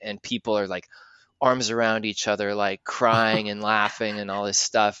and people are like arms around each other, like crying and laughing and all this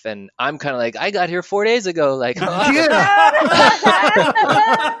stuff. And I'm kind of like, I got here 4 days ago. Like, Yeah.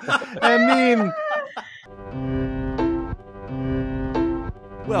 I mean,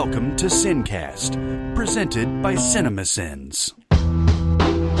 Welcome to Sincast, presented by CinemaSins.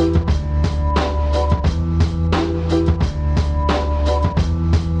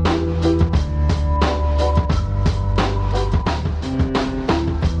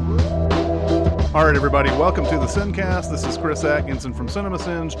 all right, everybody, welcome to the Sincast. This is Chris Atkinson from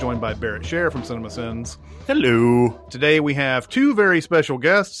CinemaSins, joined by Barrett Scher from CinemaSins. Hello. Today we have two very special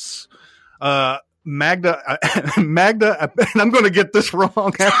guests. Magda, and I'm going to get this wrong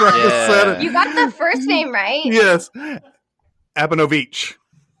after I just said it. You got the first name right. Yes. Apanovich.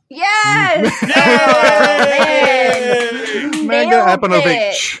 Yes. Magda Nailed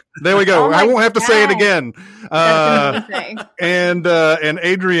Apanovich. it. There we go. Oh my I won't have to say it God. again. That's amazing. And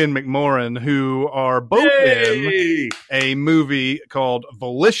Adrian McMorran, who are both in a movie called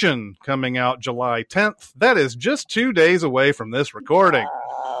Volition, coming out July 10th. That is just 2 days away from this recording.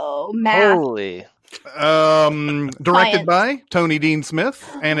 Oh, math. holy. Directed by Tony Dean Smith,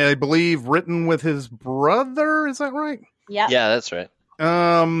 and I believe written with his brother. Is that right? Yep. Yeah, that's right.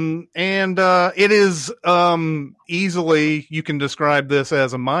 It is easily, you can describe this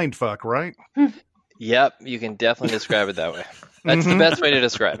as a mind fuck, right? Yep, you can definitely describe it that way. That's the best way to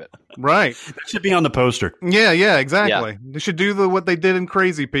describe it. Right. That should be on the poster. Yeah, exactly. They should do what they did in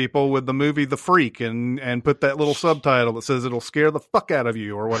Crazy People with the movie The Freak and put that little subtitle that says it'll scare the fuck out of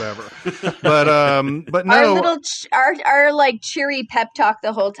you or whatever. But no. Our little our like cheery pep talk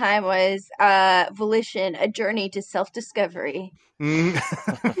the whole time was Volition, a journey to self-discovery.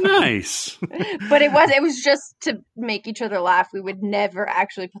 Nice. But it was just to make each other laugh. We would never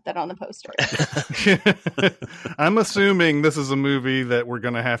actually put that on the poster. I'm assuming this is a movie that we're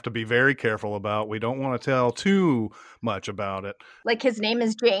going to have to be very careful about. We don't want to tell too much about it. Like his name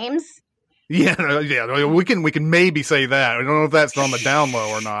is James. Yeah, we can maybe say that. I don't know if that's on the down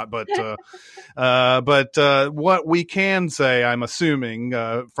low or not, but what we can say, I'm assuming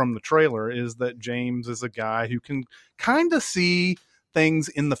from the trailer, is that James is a guy who can kind of see things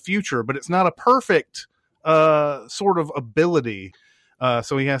in the future, but it's not a perfect sort of ability.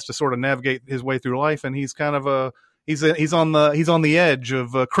 So he has to sort of navigate his way through life, and he's kind of he's on the edge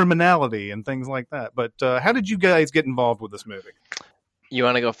of criminality and things like that. But how did you guys get involved with this movie? You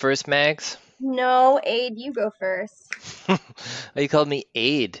want to go first, Mags? No, Aid, you go first. Oh, you called me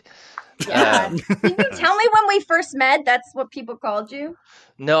Aid. Yeah. Did you tell me when we first met that's what people called you?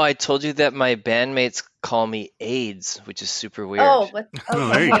 No, I told you that my bandmates call me AIDS, which is super weird. Oh,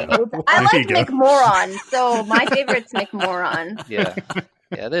 there you go. I There you like go. McMoron, so my favorite's McMoron. Yeah.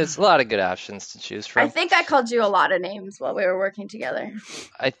 Yeah, there's a lot of good options to choose from. I think I called you a lot of names while we were working together.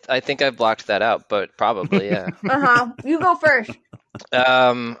 I think I blocked that out, but probably, yeah. You go first.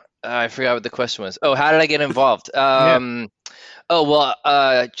 I forgot what the question was. Oh, how did I get involved? Oh, well,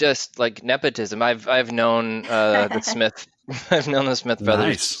 just like nepotism. I've known the Smith brothers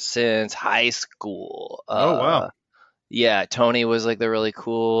Nice. since high school. Oh, wow. Yeah, Tony was like the really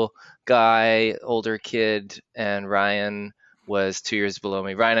cool guy, older kid, and Ryan was 2 years below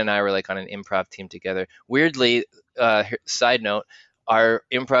me. Ryan and I were like on an improv team together. Weirdly, side note, our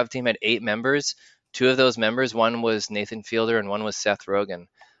improv team had 8 members. 2 of those members, one was Nathan Fielder and one was Seth Rogen.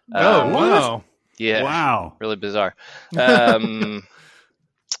 Wow. Yeah. Wow. Really bizarre. So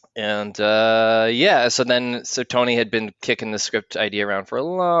Tony had been kicking the script idea around for a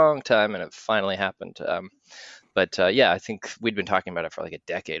long time, and it finally happened. I think we'd been talking about it for like a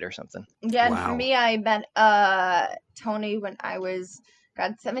decade or something. Yeah, and Wow. for me, I met Tony when I was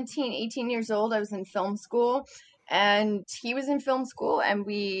 17, 18 years old. I was in film school, and he was in film school, and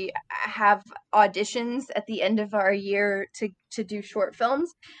we have auditions at the end of our year to do short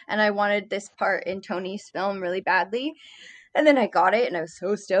films, and I wanted this part in Tony's film really badly. And then I got it, and I was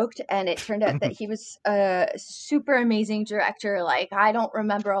so stoked. And it turned out that he was a super amazing director. Like, I don't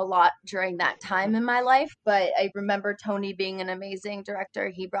remember a lot during that time in my life, but I remember Tony being an amazing director.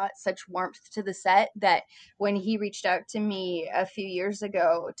 He brought such warmth to the set that when he reached out to me a few years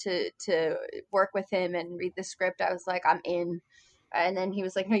ago to work with him and read the script, I was like, I'm in. And then he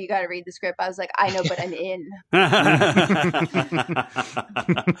was like, no, you got to read the script. I was like, I know, but I'm in.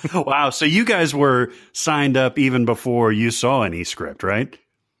 Wow. So you guys were signed up even before you saw any script, right?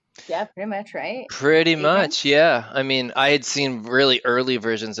 Yeah, pretty much, right? Pretty Even? much, yeah. I mean, I had seen really early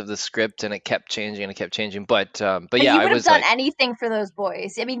versions of the script, and it kept changing and it kept changing. But But yeah, you I would have was done like, anything for those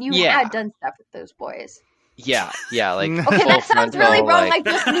boys. I mean, you Yeah. had done stuff with those boys. yeah, like Okay, full that sounds really frontal, wrong. Like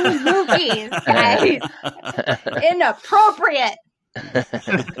those new movies, guys. Inappropriate.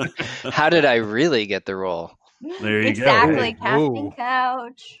 How did I really get the role? There you exactly, go. casting Ooh.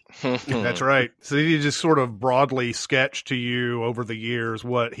 couch. That's right. So he just sort of broadly sketched to you over the years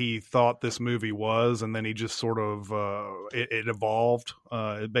what he thought this movie was, and then he just sort of it evolved.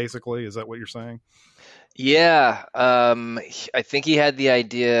 Basically, is that what you're saying? Yeah, I think he had the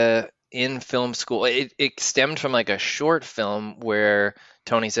idea in film school. It stemmed from like a short film where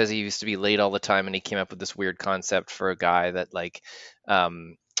Tony says he used to be late all the time, and he came up with this weird concept for a guy that like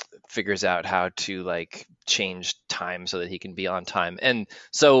um, figures out how to like change time so that he can be on time. And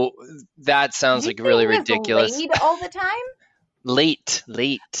so that sounds You like say really he was ridiculous. late all the time? Late.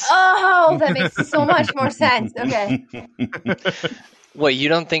 Oh, that makes so much more sense. Okay. What, you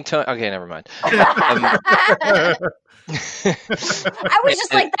don't think Tony? Okay, never mind. I was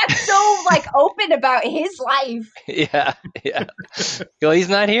just like, that's so like open about his life. Yeah. Well, he's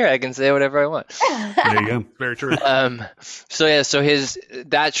not here. I can say whatever I want. There you go. Very true. So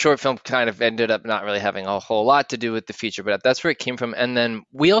that short film kind of ended up not really having a whole lot to do with the feature, but that's where it came from. And then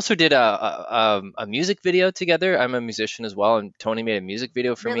we also did a music video together. I'm a musician as well, and Tony made a music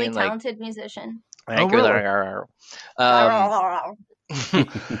video for me. Really And like, talented musician.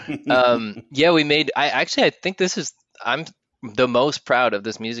 Yeah, we made. I think this is. I'm the most proud of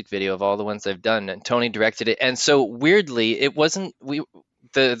this music video of all the ones I've done, and Tony directed it. And so weirdly, it wasn't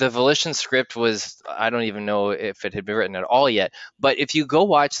the Volition script was, I don't even know if it had been written at all yet. But if you go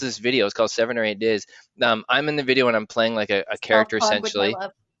watch this video, it's called 7 or 8 Days. I'm in the video and I'm playing like a character essentially.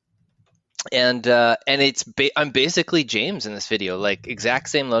 And I'm basically James in this video, like exact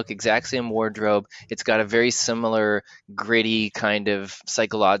same look, exact same wardrobe. It's got a very similar gritty kind of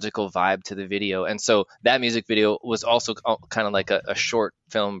psychological vibe to the video. And so that music video was also kind of like a short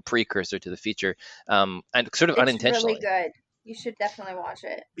film precursor to the feature, and sort of unintentionally. It's really good. You should definitely watch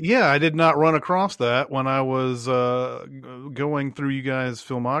it. Yeah, I did not run across that when I was going through you guys'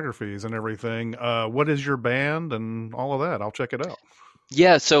 filmographies and everything. What is your band and all of that? I'll check it out.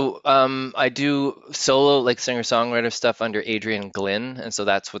 Yeah, so I do solo like singer-songwriter stuff under Adrian Glynn, and so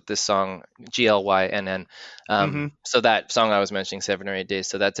that's what this song, Glynn. So that song I was mentioning, 7 or 8 Days,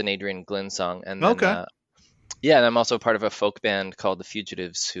 so that's an Adrian Glynn song. And then, Okay. Yeah, and I'm also part of a folk band called The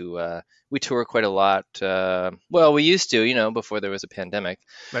Fugitives, who we tour quite a lot. Well, we used to, before there was a pandemic.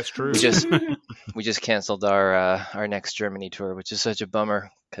 That's true. We just canceled our next Germany tour, which is such a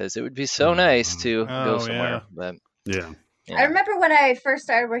bummer because it would be so nice to go somewhere. Yeah. But Yeah. I remember when I first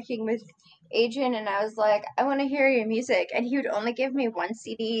started working with Adrian and I was like, I want to hear your music. And he would only give me one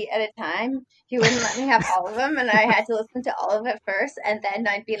CD at a time. He wouldn't let me have all of them. And I had to listen to all of it first. And then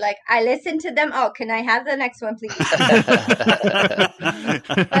I'd be like, I listened to them. Oh, can I have the next one, please? But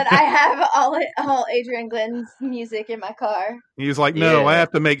I have all Adrian Glynn's music in my car. He was like, no, Yeah. I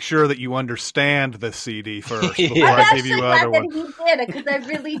have to make sure that you understand the CD first before Yeah. I'm I give actually you glad other that ones. he did, because I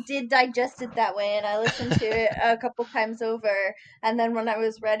really did digest it that way, and I listened to it a couple times over, and then when I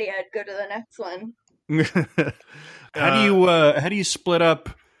was ready, I'd go to the next one. How do you split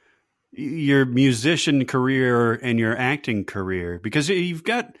up your musician career and your acting career? Because you've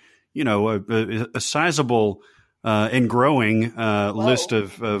got a sizable and growing list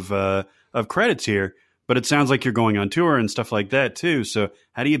of credits here, but it sounds like you're going on tour and stuff like that too. So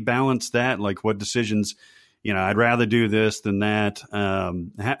how do you balance that? Like, what decisions? I'd rather do this than that.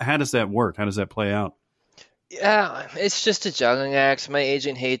 How does that work? How does that play out? Yeah, it's just a juggling act. My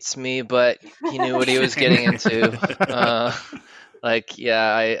agent hates me, but he knew what he was getting into.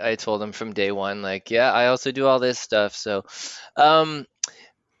 I told him from day one, I also do all this stuff. So,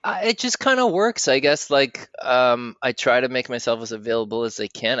 it just kind of works, I guess. I try to make myself as available as I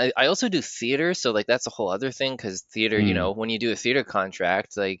can. I also do theater, so that's a whole other thing, because theater, when you do a theater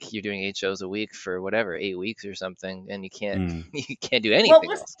contract, you're doing 8 shows a week for 8 weeks or something, and you can't do anything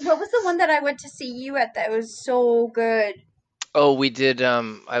else. What was the one that I went to see you at that was so good? Oh, we did.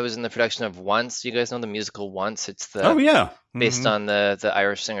 I was in the production of Once. You guys know the musical Once? It's based on the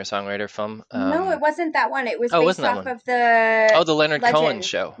Irish singer-songwriter film. No, it wasn't that one. It was Oh, it based wasn't that off one. of the the Leonard Legend. Cohen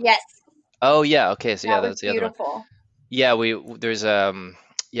show. Yes, Oh yeah, okay. So that that's was the other one. beautiful. Yeah,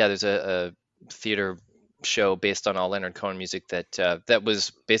 there's a theater show based on all Leonard Cohen music that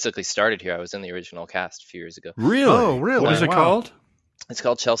was basically started here. I was in the original cast a few years ago. Really? Oh, really? What is it Wow. called? It's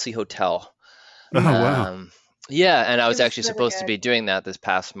called Chelsea Hotel. Oh, wow. Yeah, and I was It was actually really supposed to good. be doing that this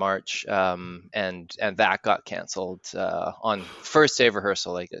past March, and that got canceled on first day of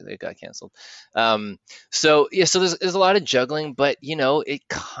rehearsal. It got canceled. So there's a lot of juggling, but it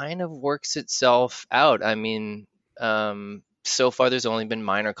kind of works itself out. I mean, so far there's only been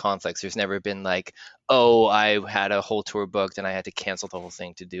minor conflicts. There's never been I had a whole tour booked and I had to cancel the whole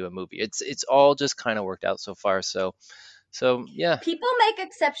thing to do a movie. It's all just kind of worked out so far. So So yeah. People make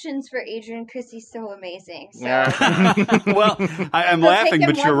exceptions for Adrian because he's so amazing. So. Yeah. Well, I'm They'll laughing, take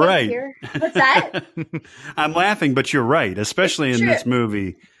him but you're one right. year. What's that? I'm laughing, but you're right, especially in True. this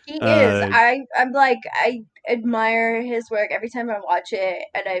movie. He is. I admire his work every time I watch it,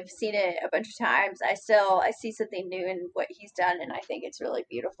 and I've seen it a bunch of times. I see something new in what he's done, and I think it's really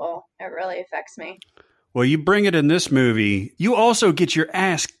beautiful. It really affects me. Well, you bring it in this movie. You also get your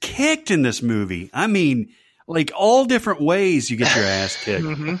ass kicked in this movie. I mean, like all different ways you get your ass kicked.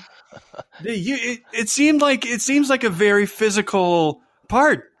 Mhm. It seems like a very physical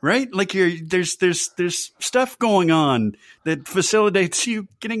part, right? Like there's stuff going on that facilitates you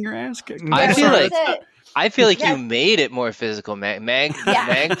getting your ass kicked. I feel like That's it. I feel like Yeah. you made it more physical. Mag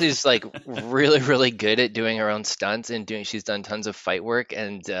Yeah. is like really, really good at doing her own stunts and she's done tons of fight work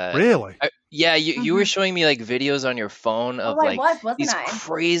and Really? you were showing me like videos on your phone of I like wasn't these I?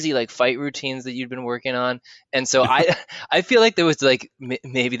 crazy like fight routines that you'd been working on, and so I feel like there was like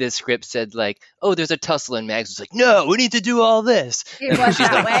maybe the script said like, oh, there's a tussle, and Mags was like, no, we need to do all this. It was She's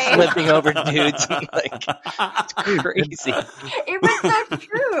that like way. flipping over dudes and like it's crazy. It was so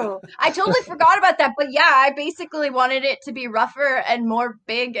true. I totally forgot about that, but yeah, I basically wanted it to be rougher and more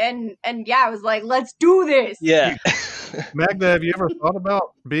big, and yeah, I was like, let's do this. Yeah. Magda, have you ever thought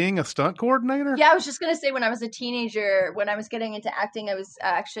about being a stunt coordinator? Yeah, I was just gonna say when I was a teenager, when I was getting into acting, I was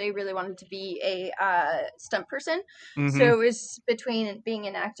actually really wanted to be a stunt person. Mhm. So it was between being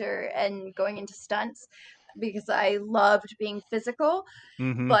an actor and going into stunts because I loved being physical,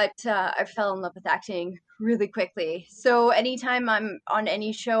 Mhm. but I fell in love with acting really quickly. So anytime I'm on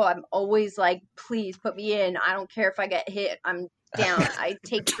any show, I'm always like, please put me in. I don't care if I get hit. I'm down. I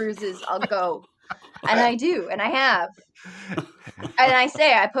take bruises. I'll go. And I do, and I have. And I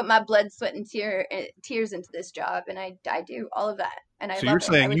say I put my blood, sweat, and tears into this job, and I do all of that. And I So love you're it.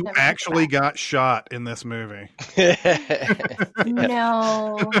 I saying would you never take it actually back. got shot in this movie?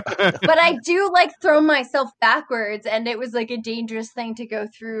 No, but I do like throw myself backwards, and it was like a dangerous thing to go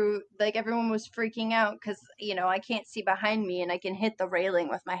through. Like everyone was freaking out because I can't see behind me, and I can hit the railing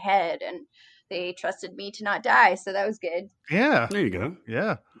with my head, and they trusted me to not die, so that was good. Yeah. There you go.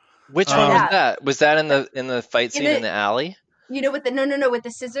 Yeah. Which one Yeah. was that? Was that in the fight scene in the alley? With the with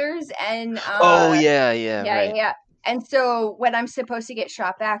the scissors and Oh yeah, right. yeah. And so when I'm supposed to get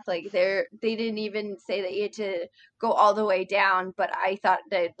shot back, like they didn't even say that you had to go all the way down, but I thought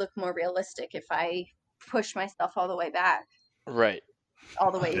that it'd look more realistic if I pushed myself all the way back, Right.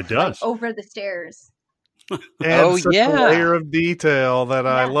 all the way It does. like, over the stairs. And Oh, such yeah. a layer of detail that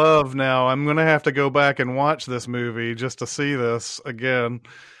I Yeah. love now. I'm going to have to go back and watch this movie just to see this again.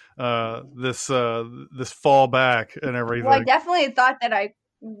 This fall back and everything. Well, I definitely thought that I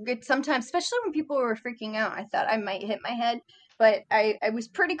would sometimes, especially when people were freaking out, I thought I might hit my head, but I was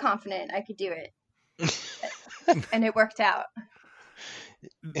pretty confident I could do it. And it worked out.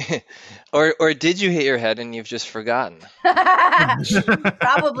 or did you hit your head and you've just forgotten?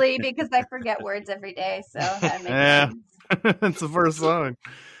 Probably because I forget words every day, so that makes Yeah. sense. It's the first sign.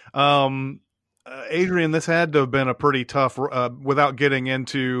 Adrian, this had to have been a pretty tough, without getting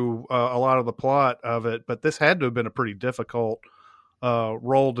into a lot of the plot of it, but this had to have been a pretty difficult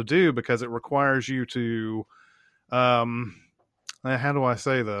role to do because it requires you to, how do I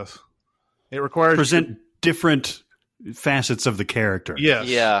say this? It requires Present different facets of the character. Yes.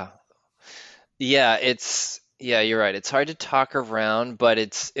 Yeah. You're right. It's hard to talk around, but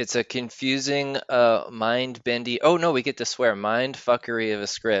it's a confusing, mind-bendy. Oh no, we get to swear, mind-fuckery of a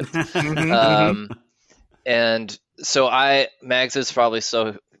script. Mhm. And so Mags is probably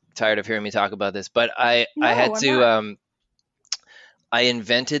so tired of hearing me talk about this, but I had No, to I'm I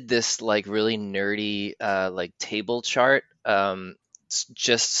invented this like really nerdy like table chart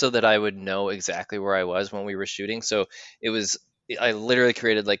just so that I would know exactly where I was when we were shooting. So I literally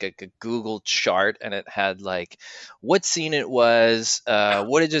created like a Google chart, and it had like what scene it was,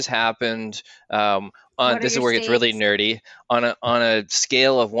 what had just happened. What are This is your where it gets really states? nerdy. On a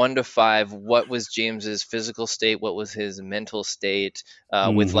scale of 1 to 5, what was James's physical state? What was his mental state?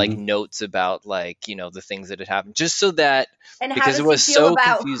 With like notes about like the things that had happened, just so that And how because does it was he feel so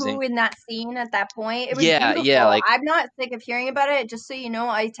about confusing. who in that scene at that point? It was Yeah, beautiful. like I'm not sick of hearing about it. Just so you know,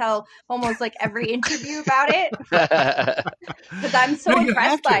 I tell almost like every interview about it because I'm so No, you have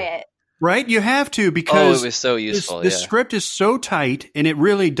impressed to. by it. Right? You have to oh, because it was so useful. the Yeah. script is so tight and it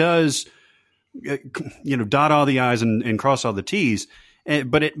really does dot all the I's and cross all the T's.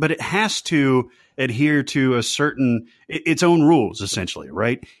 But it has to adhere to a certain its own rules, essentially,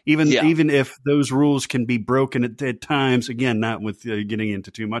 right? Even if those rules can be broken at times, again, not with getting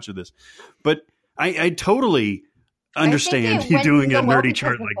into too much of this, but I totally understand I think it you went doing a so well nerdy because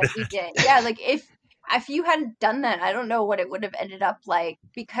chart of like what that. we did. Yeah, like if if you hadn't done that, I don't know what it would have ended up like.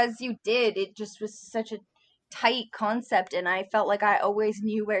 Because you did, it just was such a tight concept, and I felt like I always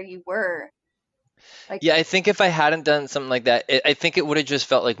knew where you were. Like, Yeah, I think if I hadn't done something like that, I think it would have just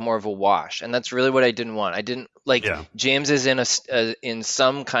felt like more of a wash, and that's really what I didn't want. I didn't like Yeah. James is in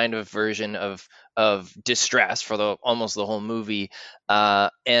some kind of version of distress for the almost the whole movie,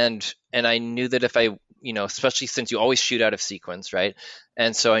 and I knew that if I, especially since you always shoot out of sequence, right?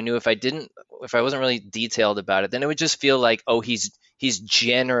 And so I knew if I wasn't really detailed about it, then it would just feel like, oh, he's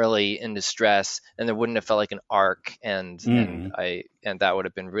generally in distress, and there wouldn't have felt like an arc, and that would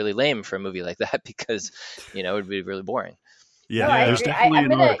have been really lame for a movie like that because it would be really boring. Yeah, no, I there's agree. definitely I'm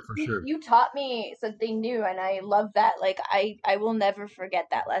an gonna. arc for sure. You taught me something new, and I love that. Like, I will never forget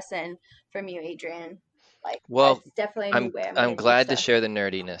that lesson from you, Adrian. Like, Well, that's definitely a new way. I'm glad to stuff. share the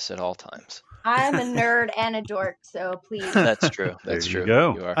nerdiness at all times. I'm a nerd and a dork, so please. That's true. That's There true. you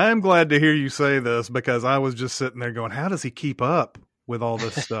go. You are. I am glad to hear you say this because I was just sitting there going, how does he keep up with all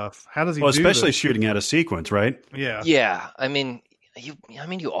this stuff? How does he Well, do especially this? shooting out of sequence, right? Yeah. Yeah, I mean,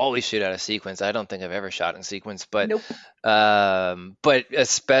 you always shoot out of sequence. I don't think I've ever shot in sequence, but Nope. but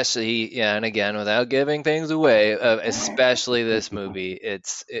especially, yeah, and again, without giving things away, especially this movie,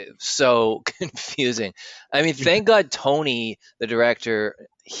 it's so confusing. I mean, thank God Tony, the director,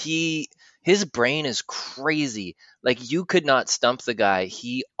 his brain is crazy. Like, you could not stump the guy.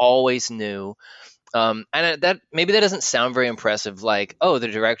 He always knew. And that maybe that doesn't sound very impressive. Like, oh, the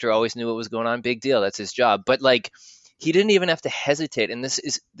director always knew what was going on. Big deal. That's his job. But like, he didn't even have to hesitate. And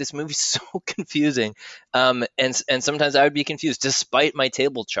this movie's so confusing. And sometimes I would be confused, despite my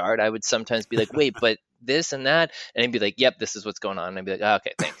table chart. I would sometimes be like, wait, but this and that, and he'd be like, yep, this is what's going on. And I'd be like, oh,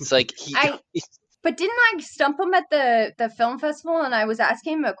 okay, thanks. Like But didn't I stump him at the film festival, and I was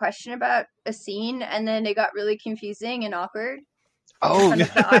asking him a question about a scene, and then it got really confusing and awkward in front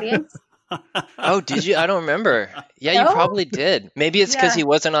of the audience? Oh, did you? I don't remember. Yeah, No? you probably did. Maybe it's because Yeah. he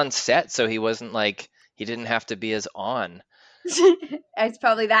wasn't on set, so he wasn't like he didn't have to be as on. It's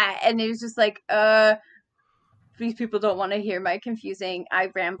probably that, and it was just like, these people don't want to hear my confusing. I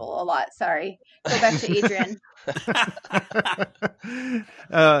ramble a lot. Sorry. Go back to Adrian.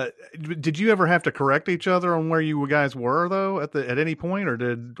 Did you ever have to correct each other on where you guys were though at any point,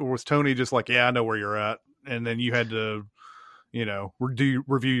 or was Tony just like, yeah, I know where you're at, and then you had to,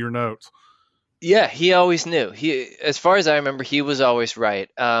 review your notes? Yeah, he always knew. As far as I remember, he was always right.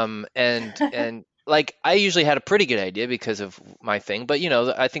 And like I usually had a pretty good idea because of my thing, but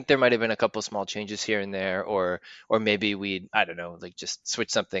I think there might have been a couple small changes here and there, or maybe I don't know, like just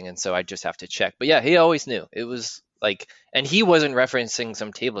switch something, and so I just have to check. But yeah, he always knew. It was like, and he wasn't referencing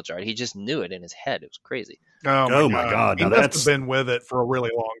some table chart. He just knew it in his head. It was crazy. Oh my God! He Now must that's- have been with it for a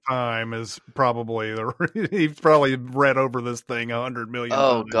really long time. Is probably he's probably read over this thing 100 million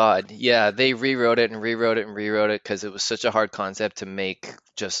Oh times. God, yeah, they rewrote it and rewrote it and rewrote it because it was such a hard concept to make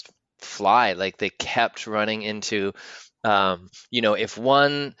just fly. Like they kept running into, if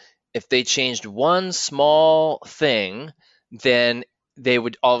they changed one small thing, then they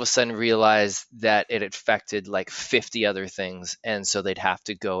would all of a sudden realize that it affected like 50 other things, and so they'd have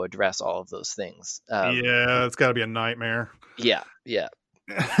to go address all of those things. Yeah, it's got to be a nightmare. Yeah.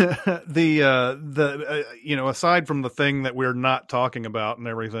 Aside from the thing that we're not talking about and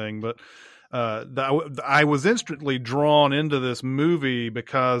everything, but I was instantly drawn into this movie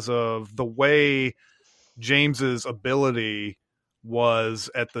because of the way James's ability was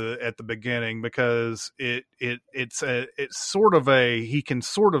at the beginning, because it's sort of he can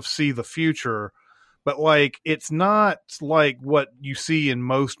sort of see the future, but like it's not like what you see in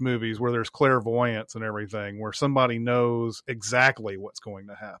most movies where there's clairvoyance and everything, where somebody knows exactly what's going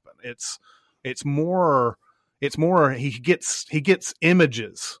to happen. It's more he gets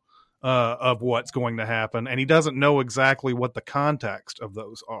images of what's going to happen, and he doesn't know exactly what the context of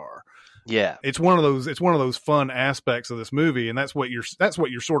those are. Yeah. It's one of those fun aspects of this movie, and that's what you're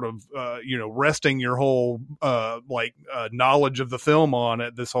sort of resting your whole knowledge of the film on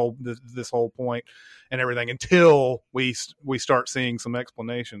at this whole point and everything, until we start seeing some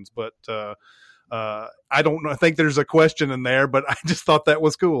explanations. But I don't know. I think there's a question in there, but I just thought that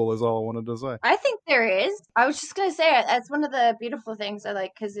was cool, is all I wanted to say. I think there is. I was just going to say, that's one of the beautiful things I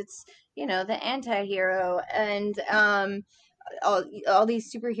like, because it's, the anti-hero, and all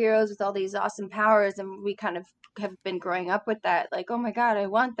these superheroes with all these awesome powers, and we kind of have been growing up with that, like, oh my God, I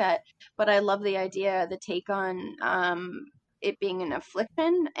want that. But I love the idea, the take on it being an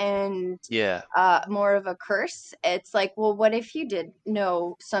affliction and more of a curse. It's like, well, what if you did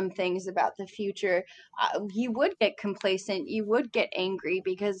know some things about the future? You would get complacent, you would get angry,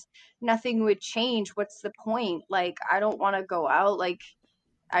 because nothing would change. What's the point? Like, I don't want to go out. Like,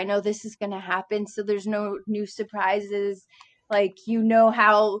 I know this is going to happen, so there's no new surprises. Like, you know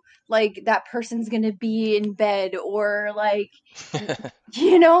how, like, that person's going to be in bed, or, like,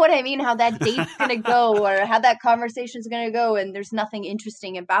 you know what I mean? How that date's going to go, or how that conversation's going to go, and there's nothing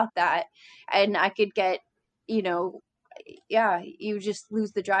interesting about that. And I could get, you know, yeah, you just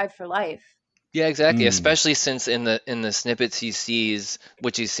lose the drive for life. Yeah, exactly. Mm. Especially since in the snippets he sees,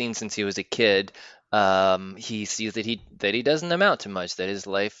 which he's seen since he was a kid, he sees that he doesn't amount to much, that his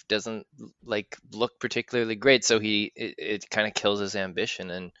life doesn't like look particularly great. So it kind of kills his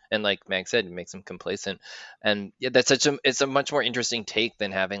ambition, and like Meg said, it makes him complacent. And yeah, it's a much more interesting take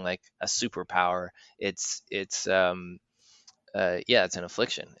than having like a superpower. It's an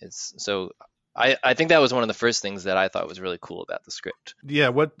affliction. It's so. I think that was one of the first things that I thought was really cool about the script. Yeah.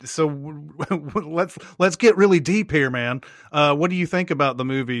 Let's get really deep here, man. What do you think about the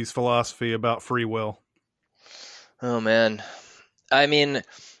movie's philosophy about free will? Oh man, I mean,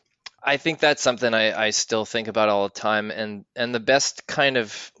 I think that's something I still think about all the time, and the best kind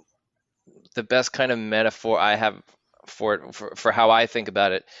of metaphor I have for it, for how I think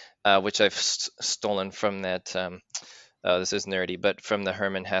about it, which I've stolen from that. This is nerdy, but from the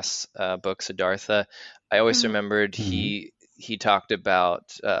Herman Hesse book Siddhartha, I always remembered he talked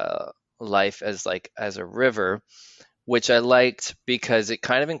about life as a river, which I liked because it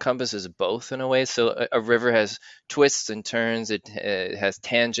kind of encompasses both in a way. So a river has twists and turns, it has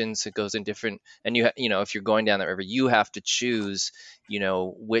tangents, it goes in different, and you know, if you're going down that river, you have to choose, you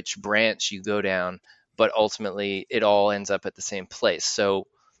know, which branch you go down, but ultimately it all ends up at the same place. So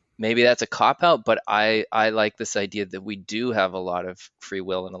maybe that's a cop out, but I like this idea that we do have a lot of free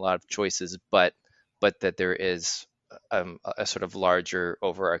will and a lot of choices, but that there is a sort of larger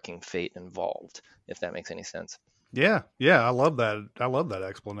overarching fate involved, if that makes any sense. Yeah, I love that. I love that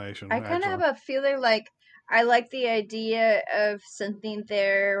explanation. I kind of have a feeling like I like the idea of something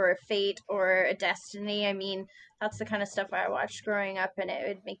there, or a fate, or a destiny. I mean, that's the kind of stuff I watched growing up, and it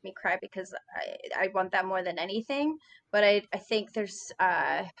would make me cry because I want that more than anything. But I think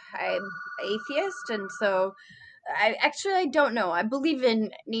I'm atheist, and so I don't know. I believe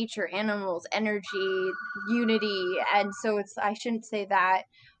in nature, animals, energy, unity, and so I shouldn't say that.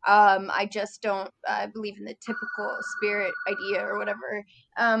 I just don't believe in the typical spirit idea or whatever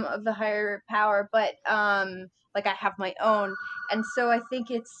of the higher power, but like, I have my own, and so I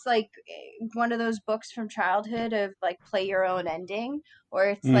think it's like one of those books from childhood of like play your own ending, or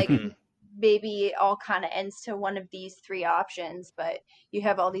it's like maybe it all kind of ends to one of these three options, but you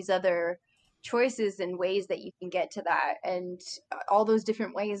have all these other choices and ways that you can get to that, and all those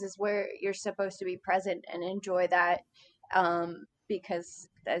different ways is where you're supposed to be present and enjoy that, because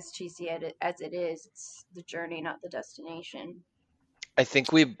as cheesy as it is, it's the journey, not the destination. I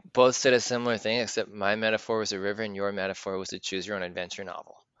think we both said a similar thing, except my metaphor was a river and your metaphor was a choose your own adventure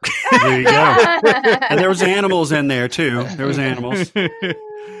novel. There you go. And there was animals in there too. There was animals.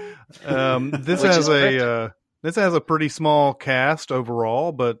 This has a pretty small cast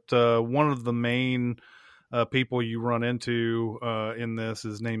overall, but one of the main people you run into in this,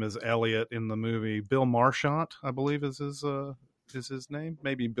 his name is Elliot in the movie. Bill Marchant, I believe, is his name.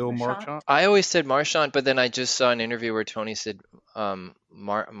 Maybe Bill Marchant. I always said Marchant, but then I just saw an interview where Tony said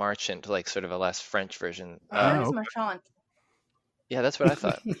Marchant, like sort of a less French version. It was Marchant. Yeah, that's what I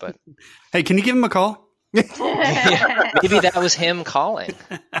thought. But hey, can you give him a call? Yeah, maybe that was him calling.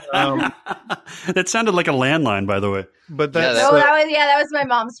 That sounded like a landline, by the way. But that was my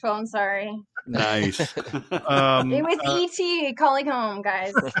mom's phone. Sorry. Nice. It was E.T. calling home,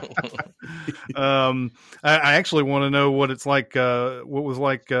 guys. I actually want to know what it's like. What was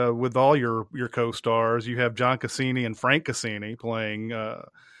like with all your co-stars. You have John Cassini and Frank Cassini playing,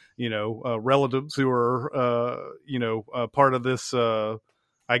 relatives who are, part of this.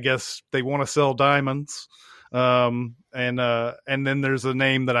 I guess they want to sell diamonds. And then there's a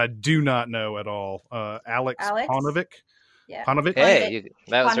name that I do not know at all. Alex? Paunovic? Yeah. Paunovic? Hey,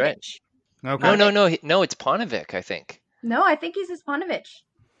 that was right. Okay. No, it's Paunovic, I think. No, I think he says Paunovic.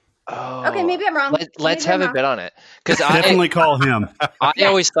 Oh, okay, maybe I'm wrong. Let's have a bet on it, because definitely call him. I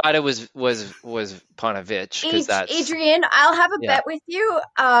always thought it was Paunovic, because that's Adrian. I'll have a bet with you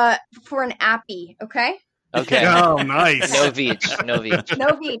for an appy. Okay. Okay. Oh, nice. No Veach. No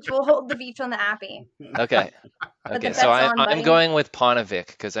Veach. We'll hold the Veach on the appy. Okay. So I'm going with Paunovic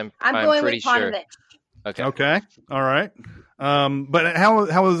because I'm going pretty with Paunovic. Sure. Okay. All right. But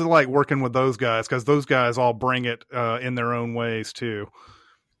how is it like working with those guys? Because those guys all bring it in their own ways too.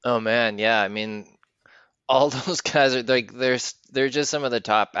 Oh man, yeah. I mean, all those guys are like they're just some of the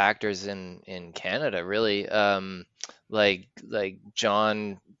top actors in Canada, really. Like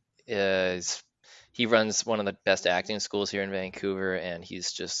John he runs one of the best acting schools here in Vancouver, and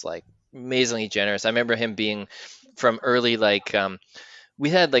he's just like amazingly generous. I remember him being from early we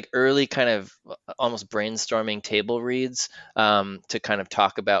had like early kind of almost brainstorming table reads to kind of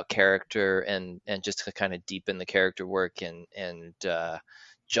talk about character and just to kind of deepen the character work. And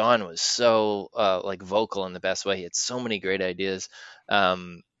John was so like vocal in the best way. He had so many great ideas.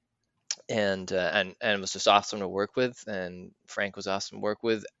 And it was just awesome to work with. And Frank was awesome to work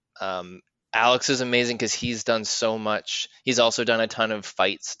with. Alex is amazing because he's done so much. He's also done a ton of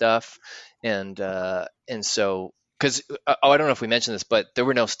fight stuff, and so because I don't know if we mentioned this, but there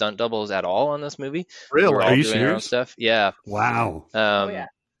were no stunt doubles at all on this movie. We Really? were all Are you doing our own serious? stuff. Yeah. Wow. Yeah.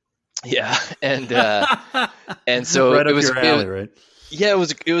 Yeah, and so right it up was your alley, right? yeah,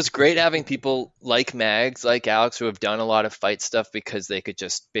 it was great having people like Mags, like Alex, who have done a lot of fight stuff because they could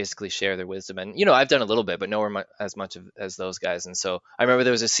just basically share their wisdom. And I've done a little bit, but nowhere as much as those guys. And so I remember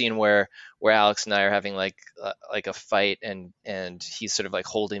there was a scene where Alex and I are having like a fight, and he's sort of like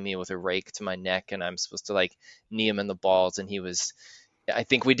holding me with a rake to my neck, and I'm supposed to like knee him in the balls, and I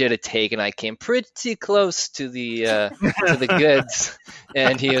think we did a take, and I came pretty close to the goods,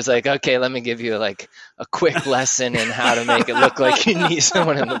 and he was like, "Okay, let me give you like a quick lesson in how to make it look like you knee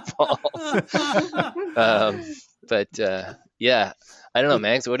someone in the balls." Yeah, I don't know,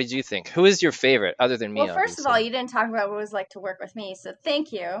 Mags. What did you think? Who is your favorite other than me? Well, first of all, obviously? you didn't talk about what it was like to work with me, so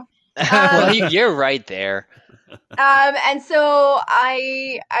thank you. Well, you're right there. And so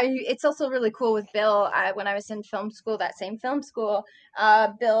it's also really cool with Bill. When I was in film school, that same film school,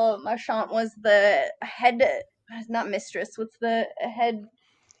 Bill Marchant was the head, not mistress. What's the head?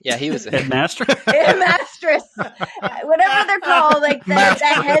 Yeah, he was. Headmaster? Mastress, whatever they're called, like the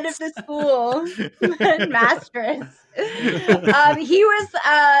head of the school, mastress. He was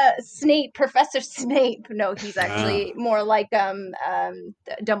Snape, Professor Snape. No, he's actually more like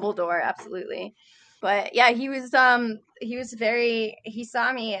Dumbledore, absolutely. But yeah, he saw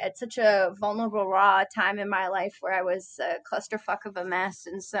me at such a vulnerable, raw time in my life where I was a clusterfuck of a mess,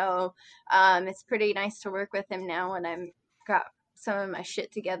 and so it's pretty nice to work with him now when I'm got some of my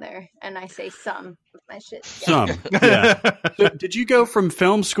shit together, and I say some of my shit together. Some. Yeah. So did you go from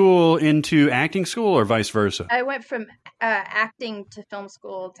film school into acting school or vice versa? I went from acting to film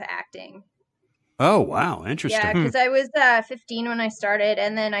school to acting. Oh, wow. Interesting. Yeah, because I was 15 when I started,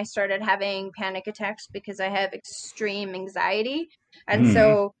 and then I started having panic attacks because I have extreme anxiety. And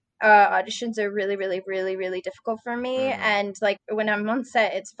so auditions are really, really, really, really difficult for me. And like when I'm on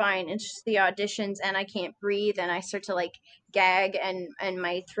set, it's fine. It's just the auditions, and I can't breathe, and I start to like gag, and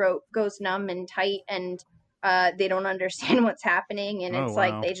my throat goes numb and tight, and they don't understand what's happening, and it's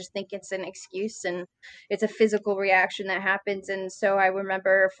like they just think it's an excuse, and it's a physical reaction that happens. And so I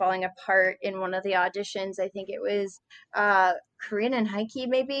remember falling apart in one of the auditions. I think it was Corinne and Heike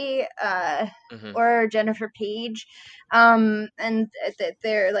maybe, or Jennifer Page, and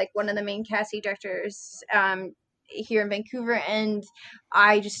they're like one of the main casting directors here in Vancouver, and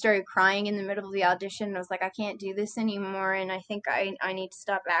I just started crying in the middle of the audition. I was like, I can't do this anymore, and I think I need to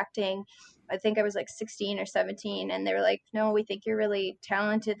stop acting. I think I was like 16 or 17, and they were like, no, we think you're really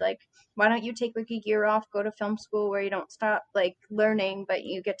talented. Like, why don't you take like a year off, go to film school where you don't stop like learning, but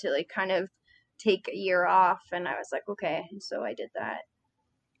you get to like kind of take a year off. And I was like, okay. And so I did that.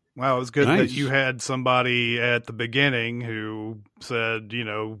 Wow, it was good Nice. that you had somebody at the beginning who said,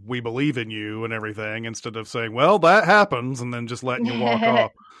 we believe in you and everything, instead of saying, well, that happens, and then just letting you walk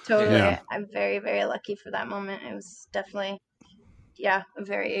off. Totally. Yeah. I'm very, very lucky for that moment. It was definitely, a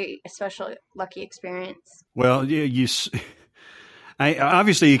very special, lucky experience. Well,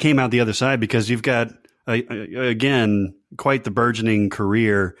 obviously you came out the other side because you've got, again, quite the burgeoning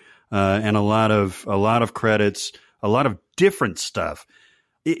career and a lot of credits, a lot of different stuff.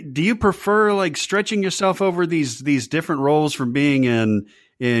 Do you prefer like stretching yourself over these different roles from being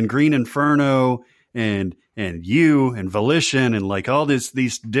in Green Inferno and You and Volition and like all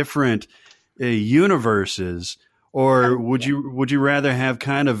these different universes, or would you rather have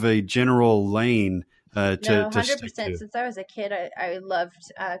kind of a general lane to 100%. stick to? Since I was a kid, I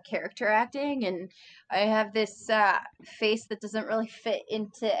loved character acting, and I have this face that doesn't really fit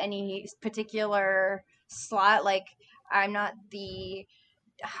into any particular slot. Like, I'm not the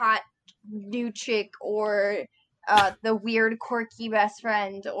hot new chick or the weird quirky best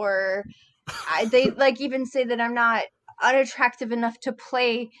friend, or they like even say that I'm not unattractive enough to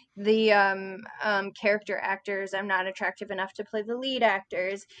play the character actors. I'm not attractive enough to play the lead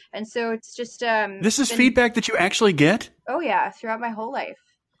actors, and so it's just This is feedback that you actually get? Oh yeah, throughout my whole life.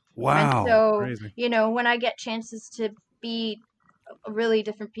 Wow. And so Crazy. when I get chances to be really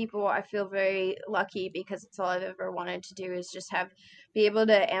different people. I feel very lucky because it's all I've ever wanted to do is just be able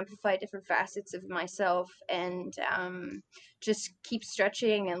to amplify different facets of myself and just keep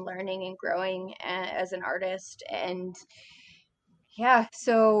stretching and learning and growing as an artist. And yeah,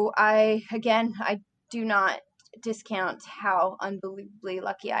 so I do not discount how unbelievably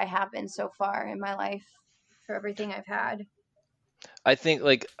lucky I have been so far in my life for everything I've had. I think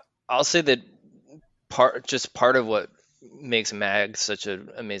like I'll say that part of what makes Mag such an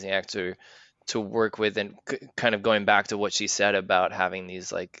amazing actor to work with, and kind of going back to what she said about having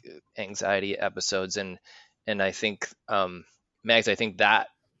these like anxiety episodes, and I think Mags, I think that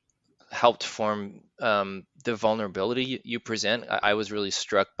helped form the vulnerability you present. I was really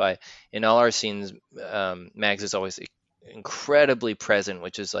struck by, in all our scenes, Mags is always incredibly present,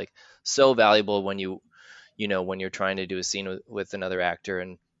 which is like so valuable when when you're trying to do a scene with another actor,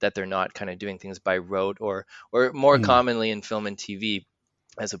 and that they're not kind of doing things by rote, or more commonly in film and TV,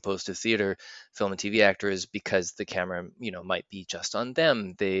 as opposed to theater, film and TV actors, because the camera, might be just on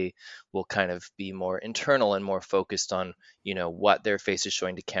them, they will kind of be more internal and more focused on, what their face is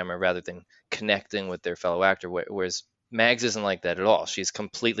showing to camera rather than connecting with their fellow actor. Whereas Mags isn't like that at all. She's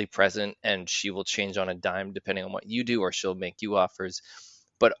completely present, and she will change on a dime depending on what you do, or she'll make you offers.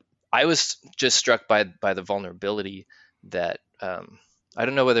 But I was just struck by the vulnerability that I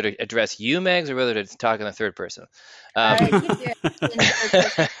don't know whether to address you, Mags, or whether to talk in the third person.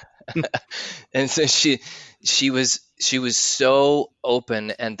 And so she was so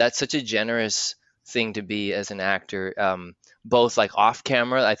open, and that's such a generous thing to be as an actor, both like off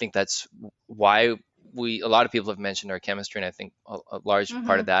camera. I think that's why a lot of people have mentioned our chemistry, and I think a large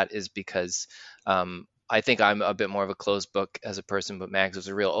part of that is because I think I'm a bit more of a closed book as a person, but Mags was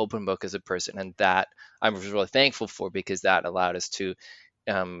a real open book as a person, and that I was really thankful for, because that allowed us to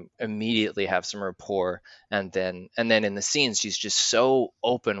immediately have some rapport. And then in the scenes, she's just so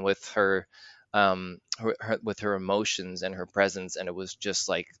open with her emotions and her presence, and it was just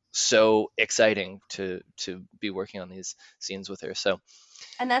like so exciting to be working on these scenes with her. So.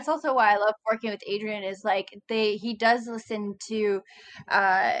 And that's also why I love working with Adrian, is like he does listen to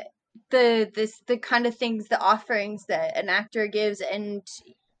the kind of things, the offerings that an actor gives, and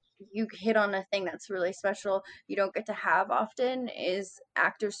you hit on a thing that's really special you don't get to have often, is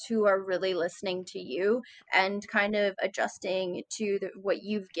actors who are really listening to you and kind of adjusting to what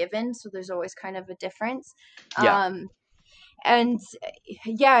you've given. So there's always kind of a difference. And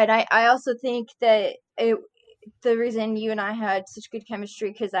I also think that the reason you and I had such good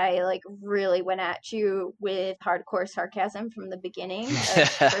chemistry, because I like really went at you with hardcore sarcasm from the beginning of the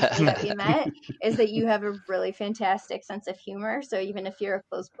first day that we met, is that you have a really fantastic sense of humor. So even if you're a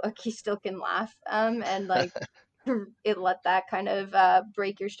closed book, you still can laugh and like it let that kind of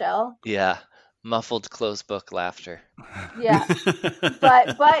break your shell. Yeah, muffled closed book laughter. Yeah,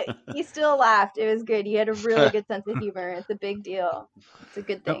 but you still laughed. It was good. You had a really good sense of humor. It's a big deal. It's a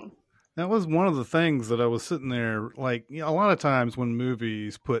good thing. That was one of the things that I was sitting there, like, a lot of times when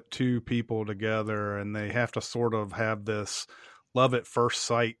movies put two people together and they have to sort of have this love at first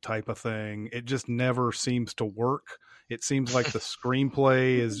sight type of thing, it just never seems to work. It seems like the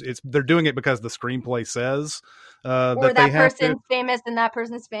screenplay they're doing it because the screenplay says or that person's famous and that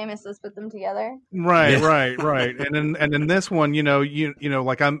person's famous. Let's put them together. Right. And in this one,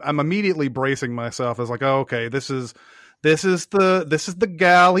 like I'm immediately bracing myself as like, oh, okay, this is the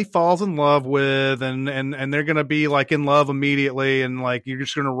gal he falls in love with, and they're gonna be like in love immediately, and like you're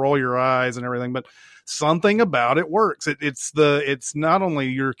just gonna roll your eyes and everything. But something about it works. It's not only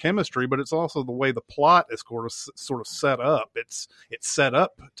your chemistry, but it's also the way the plot is sort of set up. It's set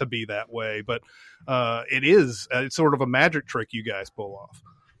up to be that way, but it's sort of a magic trick you guys pull off.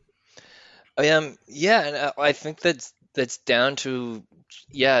 And I think that's down to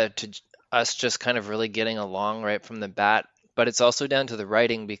us just kind of really getting along right from the bat, but it's also down to the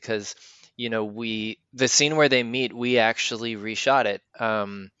writing, because the scene where they meet, we actually reshot it.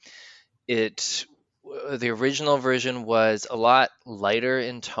 The original version was a lot lighter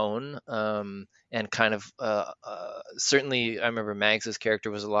in tone, and kind of certainly I remember Mags's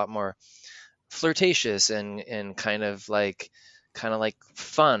character was a lot more flirtatious and kind of like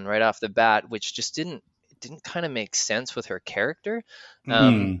fun right off the bat, which just didn't kind of make sense with her character.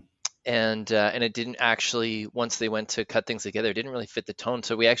 And it didn't actually, once they went to cut things together, it didn't really fit the tone.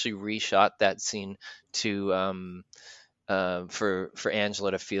 So we actually reshot that scene to for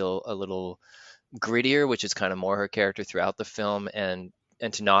Angela to feel a little grittier, which is kind of more her character throughout the film, and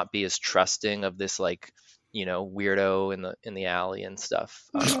to not be as trusting of this like weirdo in the alley and stuff.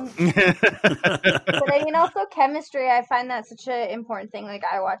 But I mean, also chemistry. I find that such an important thing. Like,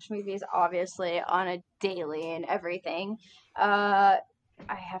 I watch movies obviously on a daily and everything. I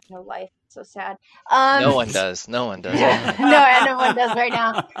have no life. So sad. No one does. No one does. No one does right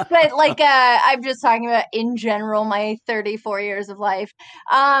now. But like, I'm just talking about in general my 34 years of life.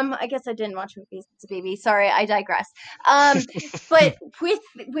 I guess I didn't watch movies as a baby. Sorry, I digress. But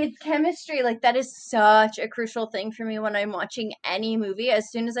with chemistry, like, that is such a crucial thing for me when I'm watching any movie. As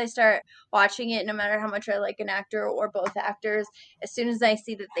soon as I start watching it, no matter how much I like an actor or both actors, as soon as I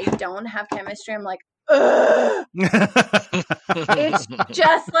see that they don't have chemistry, I'm like, ugh. It's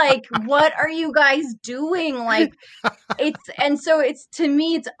just like, what are you guys doing? Like, it's to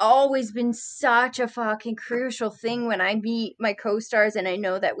me, it's always been such a fucking crucial thing when I meet my co-stars and I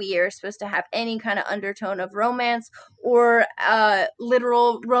know that we are supposed to have any kind of undertone of romance or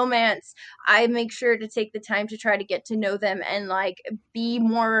literal romance. I make sure to take the time to try to get to know them and like be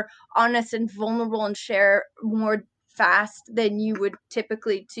more honest and vulnerable and share more fast than you would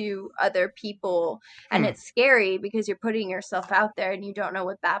typically to other people. And it's scary because you're putting yourself out there and you don't know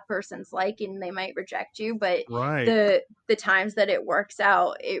what that person's like and they might reject you, but Right. the times that it works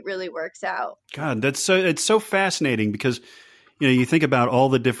out, it really works out. God, it's so fascinating because you think about all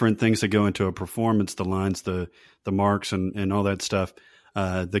the different things that go into a performance, the lines, the marks and all that stuff,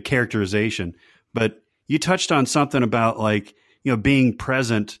 the characterization. But you touched on something about like, being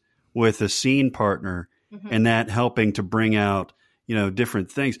present with a scene partner. Mm-hmm. And that helping to bring out,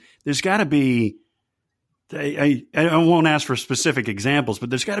 different things. There's got to be, I won't ask for specific examples, but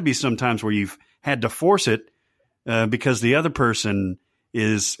there's got to be some times where you've had to force it because the other person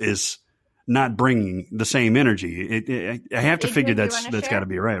is not bringing the same energy. I have to figure that's got to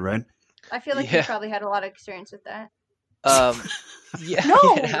be right? I feel like you probably had a lot of experience with that. Yeah.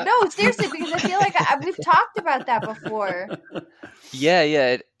 No, seriously, because I feel like we've talked about that before.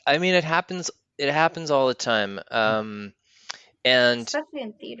 Yeah. I mean, it happens. It happens all the time, and especially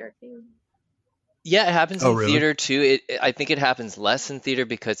in theater too. Yeah, it happens in theater too. I think it happens less in theater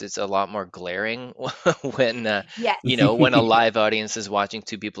because it's a lot more glaring when when a live audience is watching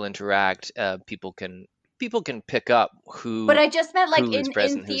two people interact. People can pick up who. But I just meant like in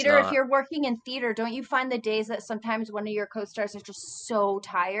theater. If you're working in theater, don't you find the days that sometimes one of your co-stars is just so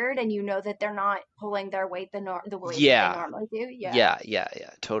tired and you know that they're not pulling their weight the way they normally do? Yeah,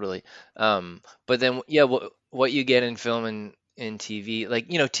 totally. But then what you get in film and in TV, like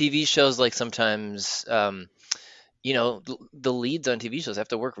TV shows, like sometimes the leads on TV shows have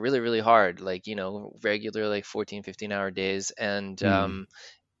to work really, really hard, like regular, like 14-15 hour days, and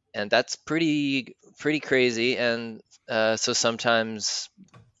that's pretty crazy. And so sometimes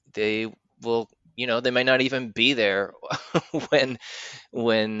they will, they might not even be there when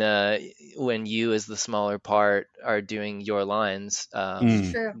you as the smaller part are doing your lines.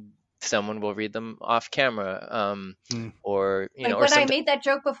 True. Someone will read them off camera, or like when I made that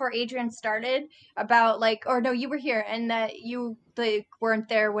joke before Adrian started about like, or no, you were here and that you weren't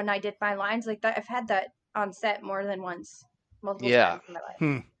there when I did my lines like that. I've had that on set more than once, multiple times in my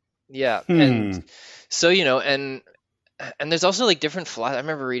life. Yeah, and so and there's also like different flaws. I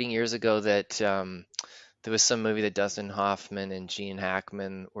remember reading years ago that there was some movie that Dustin Hoffman and Gene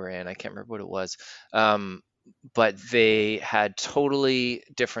Hackman were in. I can't remember what it was. But they had totally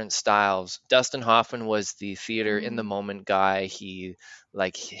different styles. Dustin Hoffman was the theater in the moment guy. He,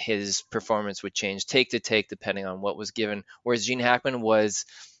 like, his performance would change take to take depending on what was given. Whereas Gene Hackman was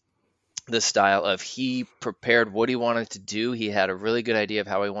the style of, he prepared what he wanted to do. He had a really good idea of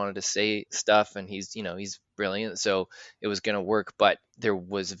how he wanted to say stuff, and he's brilliant, so it was going to work, but there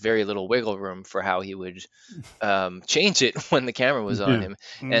was very little wiggle room for how he would change it when the camera was on him.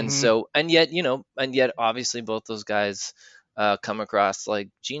 And so, and yet obviously both those guys come across like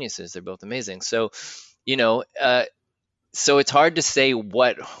geniuses. They're both amazing. So so it's hard to say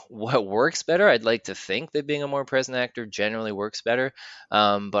what works better. I'd like to think that being a more present actor generally works better.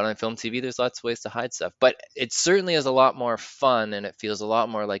 But on film TV, there's lots of ways to hide stuff. But it certainly is a lot more fun, and it feels a lot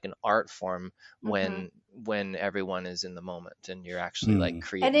more like an art form when everyone is in the moment and you're actually like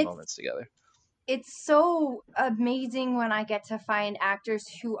creating moments together. It's so amazing when I get to find actors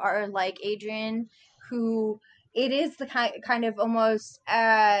who are like Adrian, who it is the kind of almost,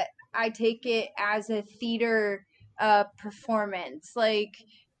 I take it as a theater performance, like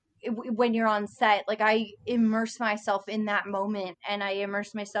when you're on set, like I immerse myself in that moment and I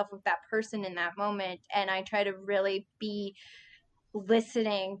immerse myself with that person in that moment, and I try to really be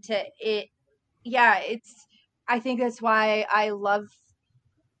listening to it. I think that's why I love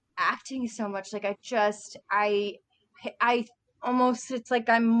acting so much. Like I almost, it's like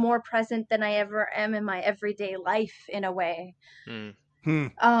I'm more present than I ever am in my everyday life in a way.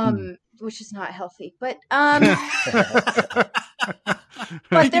 Which is not healthy, but you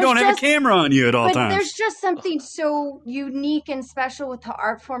don't have a camera on you at all times. There's just something so unique and special with the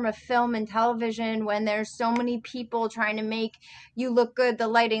art form of film and television when there's so many people trying to make you look good, the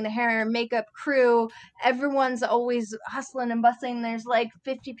lighting, the hair, makeup, crew, everyone's always hustling and bustling. There's like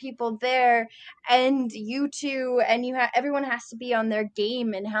 50 people there, and you two, and everyone has to be on their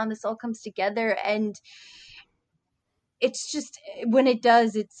game, and how this all comes together. And it's just, when it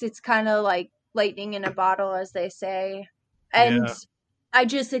does, it's kind of like lightning in a bottle, as they say. And I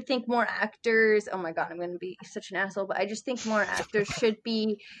think more actors, oh my God, I'm going to be such an asshole, but I just think more actors should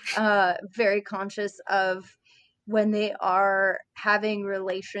be very conscious of when they are having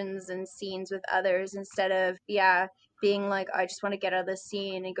relations and scenes with others, instead of, being like, I just want to get out of this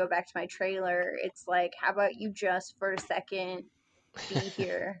scene and go back to my trailer. It's like, how about you just for a second be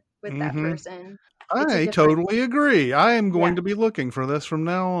here with that person? I totally agree. I am going to be looking for this from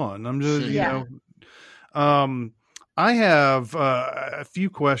now on. I'm just, you know, I have a few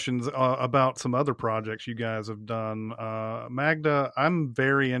questions about some other projects you guys have done. Magda, I'm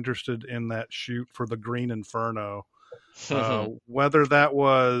very interested in that shoot for the Green Inferno. Whether that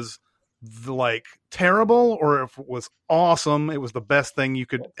was like terrible or if it was awesome, it was the best thing you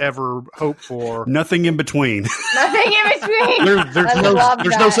could ever hope for. Nothing in between. Nothing in between.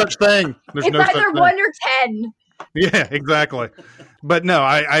 There's no such thing. It's either 1 or 10. Yeah, exactly. But no,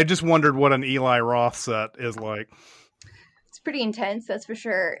 I just wondered what an Eli Roth set is like. It's pretty intense, that's for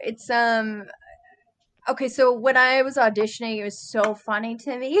sure. It's okay, so when I was auditioning, it was so funny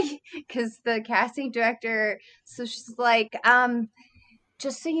to me because the casting director, so she's like,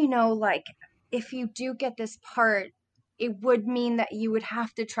 just so you know, like, if you do get this part, it would mean that you would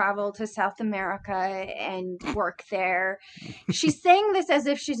have to travel to South America and work there. She's saying this as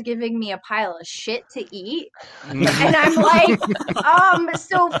if she's giving me a pile of shit to eat. And I'm like,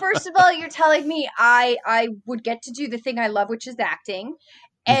 so first of all, you're telling me I would get to do the thing I love, which is acting.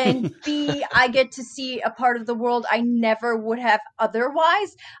 And B, I get to see a part of the world I never would have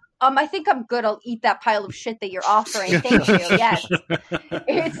otherwise. I think I'm good. I'll eat that pile of shit that you're offering. Thank you. Yes.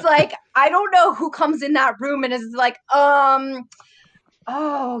 It's like, I don't know who comes in that room and is like, oh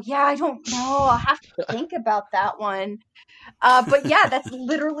yeah, I don't know. I'll have to think about that one. But yeah, that's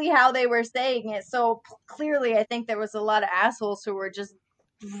literally how they were saying it. So clearly, I think there was a lot of assholes who were just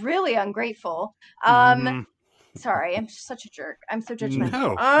really ungrateful. Sorry, I'm such a jerk. I'm so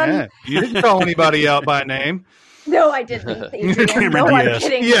judgmental. No, you didn't call anybody out by name. No, I didn't. No, I'm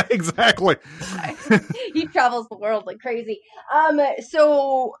kidding. Yeah, exactly. He travels the world like crazy.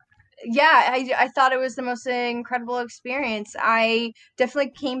 So yeah, I thought it was the most incredible experience. I definitely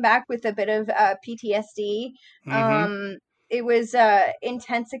came back with a bit of PTSD. It was an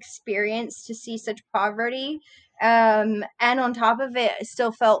intense experience to see such poverty. And on top of it, I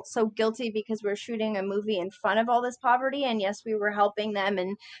still felt so guilty because we're shooting a movie in front of all this poverty. And yes, we were helping them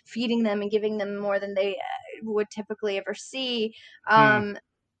and feeding them and giving them more than they would typically ever see.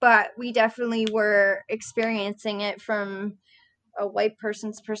 But we definitely were experiencing it from a white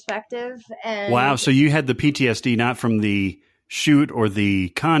person's perspective. And wow. So you had the PTSD, not from the shoot or the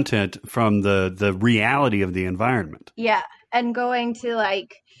content, from the reality of the environment. Yeah. And going to,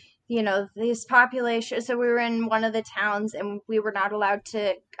 like, you know, this population. So we were in one of the towns and we were not allowed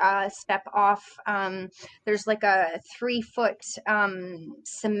to step off. There's like a 3-foot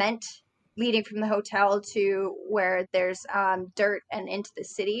cement leading from the hotel to where there's dirt and into the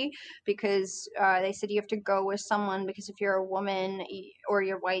city, because they said you have to go with someone, because if you're a woman or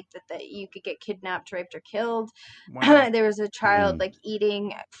you're white, that you could get kidnapped, raped, or killed. Wow. There was a child like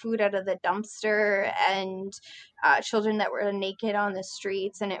eating food out of the dumpster, and children that were naked on the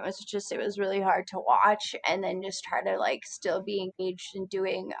streets, and it was really hard to watch, and then just try to like still be engaged in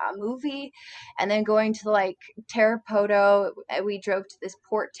doing a movie. And then going to like Tarapoto, we drove to this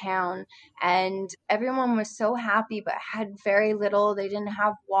port town, and everyone was so happy but had very little. They didn't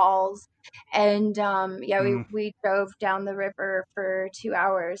have walls. And we drove down the river for 2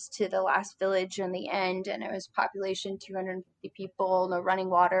 hours to the last village in the end, and it was population 250 people, no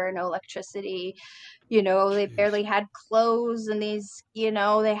running water, no electricity. You know, they barely had clothes, and these, you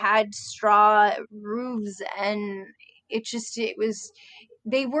know, they had straw roofs, and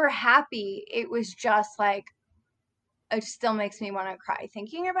they were happy. It was just like, it still makes me want to cry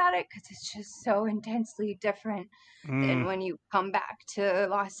thinking about it, because it's just so intensely different than when you come back to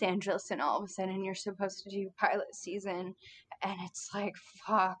Los Angeles and all of a sudden you're supposed to do pilot season, and it's like,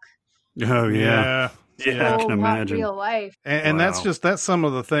 fuck, Oh yeah, I Oh, can not imagine. real life. And Wow. that's some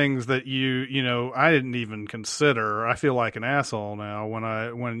of the things that I didn't even consider. I feel like an asshole now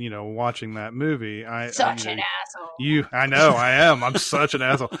when watching that movie. Such an asshole. I know I am. I'm such an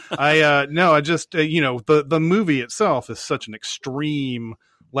asshole. I just the movie itself is such an extreme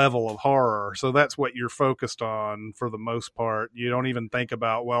level of horror, so that's what you're focused on for the most part. You don't even think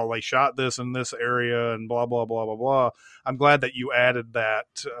about, well, they shot this in this area and blah blah blah blah blah. I'm glad that you added that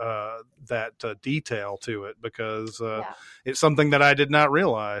detail to it, because it's something that I did not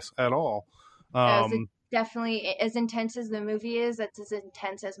realize at all. Definitely, as intense as the movie is, that's as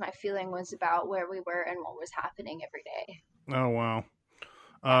intense as my feeling was about where we were and what was happening every day. Oh wow.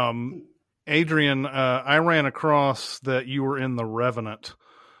 Adrian, I ran across that you were in The Revenant.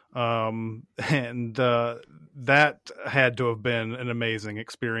 And that had to have been an amazing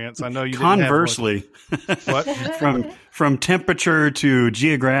experience. I know you Conversely, didn't have what from temperature to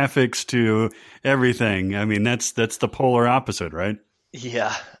geographics to everything. I mean, that's the polar opposite, right?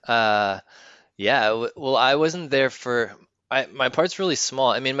 Yeah. Well, I wasn't there for my part's really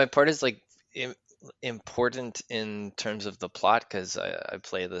small. I mean, my part is like important in terms of the plot, because I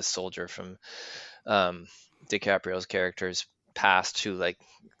play the soldier from DiCaprio's character's past, who like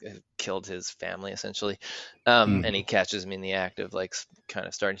killed his family essentially, and he catches me in the act of like kind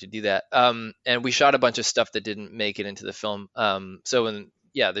of starting to do that. And we shot a bunch of stuff that didn't make it into the film. There's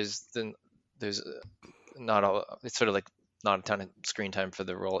not all. It's sort of like not a ton of screen time for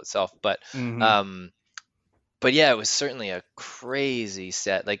the role itself, but yeah, it was certainly a crazy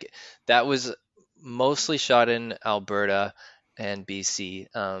set. Like that was mostly shot in Alberta and BC,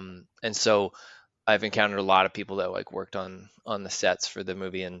 and so I've encountered a lot of people that like worked on the sets for the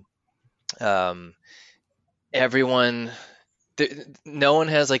movie, and everyone, no one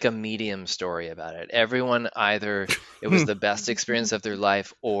has like a medium story about it. Everyone, either it was the best experience of their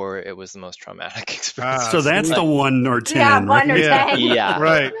life or it was the most traumatic experience. So that's the 1 or 10. Yeah, 1 or Yeah. 10. Yeah,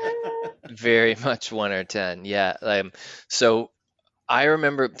 right. very much 1 or 10. Yeah. So I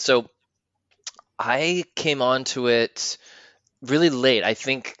remember, I came onto it really late, I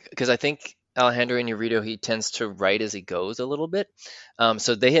think, because I think Alejandro Inarritu, he tends to write as he goes a little bit.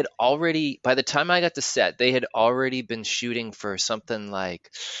 So they had already, by the time I got to set, they had already been shooting for something like,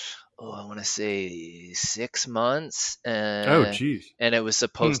 I want to say 6 months. Oh, geez. And it was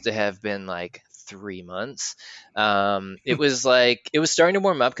supposed to have been like 3 months. It was like, it was starting to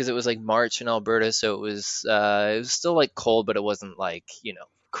warm up because it was like March in Alberta. So it was still like cold, but it wasn't like,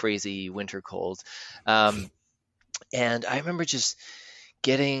 crazy winter cold. And I remember just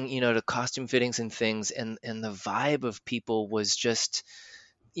getting, to costume fittings and things, and the vibe of people was just,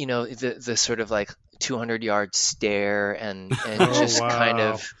 the sort of like 200-yard stare, and just kind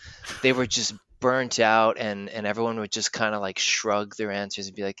of, they were just burnt out, and everyone would just kind of like shrug their answers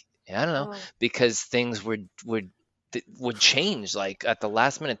and be like, yeah, I don't know, because things would change. Like at the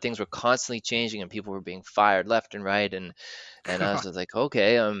last minute, things were constantly changing, and people were being fired left and right, and I was just like,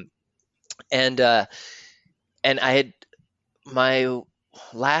 okay, and I had my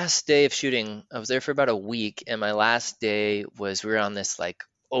last day of shooting, I was there for about a week, and my last day was, we were on this like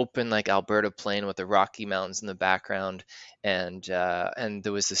open like Alberta plain with the Rocky Mountains in the background, and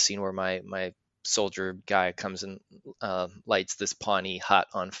there was this scene where my soldier guy comes and lights this Pawnee hut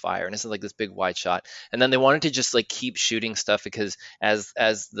on fire, and it's like this big wide shot, and then they wanted to just like keep shooting stuff because as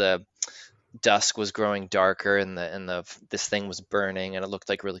the dusk was growing darker and this thing was burning, and it looked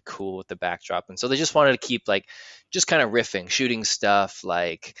like really cool with the backdrop, and so they just wanted to keep like just kind of riffing, shooting stuff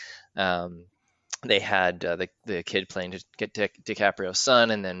like they had the kid playing DiCaprio's son,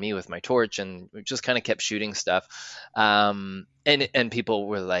 and then me with my torch, and we just kind of kept shooting stuff, and people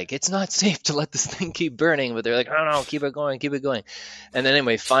were like, it's not safe to let this thing keep burning, but they're like, oh no, keep it going, and then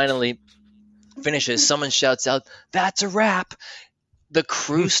anyway, finally finishes, someone shouts out, that's a wrap. The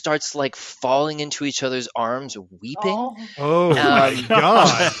crew starts like falling into each other's arms, weeping. Oh my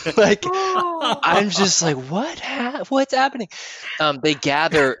God! Like, I'm just like, what's happening? They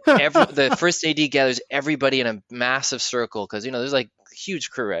gather. The first AD gathers everybody in a massive circle because there's like huge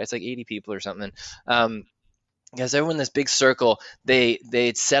crew, right? It's like 80 people or something. Because everyone in this big circle,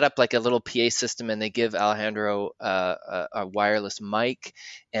 they'd set up like a little PA system, and they give Alejandro a wireless mic,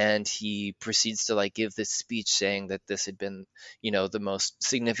 and he proceeds to like give this speech saying that this had been, the most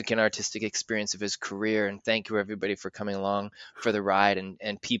significant artistic experience of his career, and thank you everybody for coming along for the ride,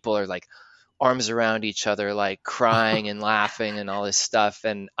 and people are like arms around each other, like crying and laughing and all this stuff,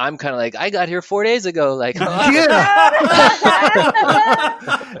 and I'm kind of like, I got here 4 days ago, like, Yeah.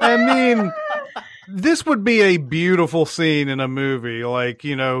 I mean, this would be a beautiful scene in a movie, like,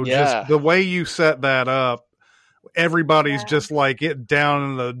 just the way you set that up everybody's Yeah. just like it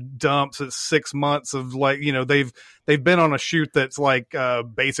down in the dumps. It's 6 months of like, they've been on a shoot that's like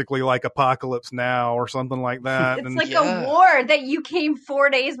basically like Apocalypse Now or something like that. It's and like Yeah. a war that you came 4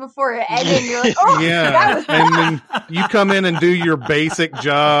 days before it ended. You're like, oh, that yeah, was and then you come in and do your basic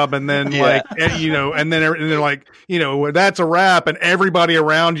job, and then Yeah. and then they're like, that's a wrap, and everybody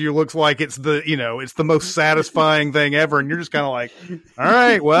around you looks like it's the most satisfying thing ever, and you're just kind of like, all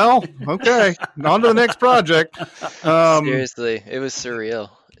right, well, okay, on to the next project. Seriously, it was surreal.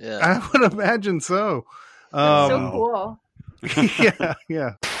 Yeah. I would imagine so. so cool.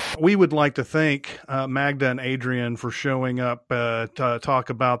 Yeah. We would like to thank Magda and Adrian for showing up to talk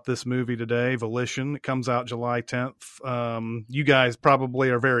about this movie today, Volition. It comes out July 10th. You guys probably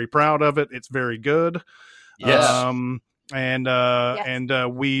are very proud of it. It's very good. Yes.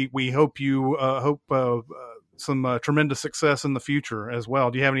 We hope you hope some tremendous success in the future as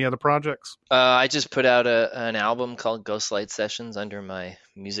well. Do you have any other projects? I just put out an album called Ghostlight Sessions under my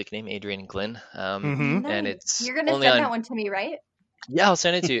music name, Adrian Glynn. Mhm. And Nice. it's You're gonna only send on- that one to me, right? Yeah, I'll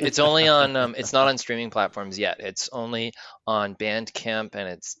send it to you. It's only on, it's not on streaming platforms yet. It's only on Bandcamp, and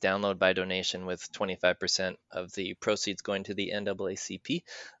it's download by donation with 25% of the proceeds going to the NAACP.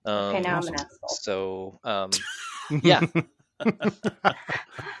 Okay, now Awesome. I'm an asshole. So, yeah.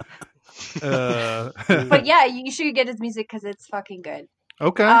 But yeah, you should get his music because it's fucking good.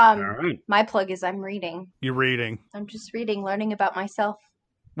 Okay. All right. My plug is I'm reading. You're reading. I'm just reading, learning about myself.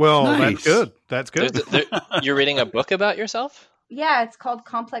 Well, Nice. that's good. That's good. You're reading a book about yourself? Yeah, it's called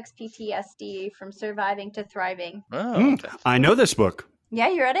Complex PTSD From Surviving to Thriving. Oh, okay. I know this book. Yeah,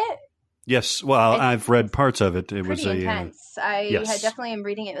 you read it? Yes. Well, It's I've read parts of it. It was Pretty a intense. I yes. definitely am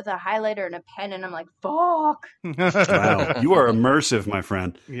reading it with a highlighter and a pen, and I'm like, fuck. wow. You are immersive, my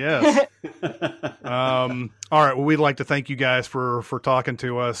friend. Yes. All right. Well, we'd like to thank you guys for talking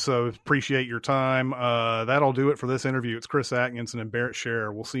to us. So appreciate your time. That'll do it for this interview. It's Chris Atkinson and Barrett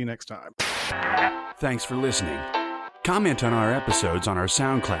Scherer. We'll see you next time. Thanks for listening. Comment on our episodes on our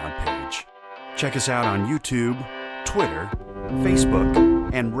SoundCloud page. Check us out on YouTube, Twitter, Facebook,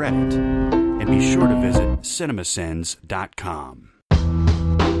 and Reddit. And be sure to visit cinemasins.com.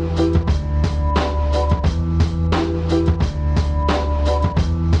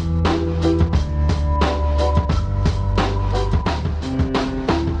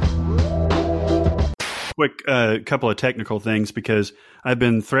 Quick couple of technical things, because I've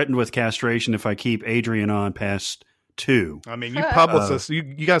been threatened with castration if I keep Adrian on past 2. I mean, you publicists, you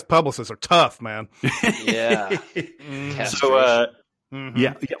guys publicists are tough, man. Yeah. So,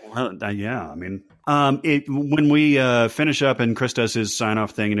 Mhm. yeah. I mean, when we finish up and Chris does his sign off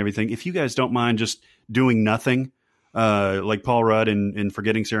thing and everything, if you guys don't mind just doing nothing, like Paul Rudd in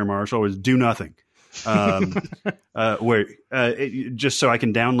Forgetting Sarah Marshall, is do nothing. Just so I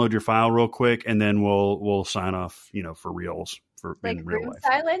can download your file real quick, and then we'll sign off, for reals Like in real room life.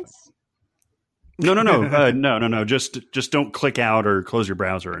 silence? No. Just don't click out or close your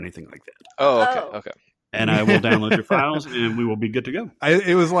browser or anything like that. Oh, okay. Oh. Okay. And I will download your files, and we will be good to go.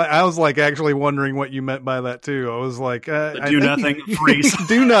 I was like actually wondering what you meant by that too. I was like, I Do think nothing, freeze.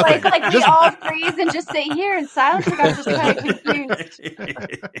 do nothing. Like we all freeze and just sit here in silence? Like, I'm just kind of confused.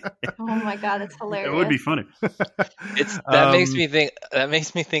 Oh my god, that's hilarious. It would be funny. Makes me think. That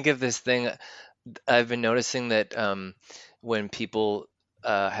makes me think of this thing. I've been noticing that when people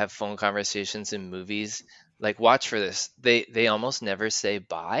have phone conversations in movies, like watch for this, they almost never say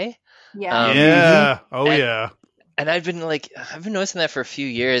bye. Yeah. Yeah. Oh and- yeah. And I've been noticing that for a few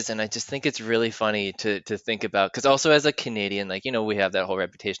years, and I just think it's really funny to think about, because also as a Canadian, we have that whole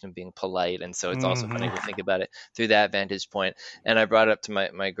reputation of being polite, and so it's also funny to think about it through that vantage point. And I brought it up to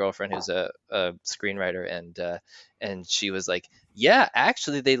my girlfriend, who's a screenwriter, and she was like, "Yeah,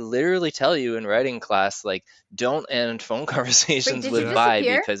 actually, they literally tell you in writing class, like, don't end phone conversations did with you bye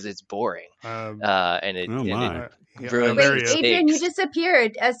disappear? because it's boring." Oh And it my. ruins Wait, there he is. Adrian, you Mistakes.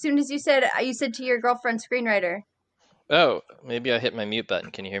 disappeared as soon as you said to your girlfriend screenwriter. Oh, maybe I hit my mute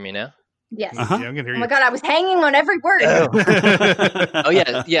button. Can you hear me now? Yes. Uh-huh. Yeah, I'm gonna hear Oh you. my god, I was hanging on every word. Oh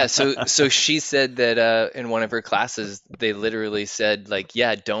yeah. So she said that in one of her classes they literally said, like,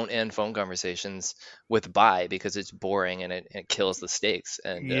 yeah, don't end phone conversations with bye because it's boring and it kills the stakes.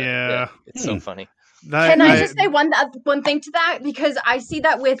 And Yeah. it's so funny. Can I just say one thing to that? Because I see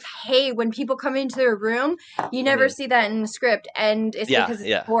that with hey, when people come into their room, you never see that in the script, and it's Yeah, because it's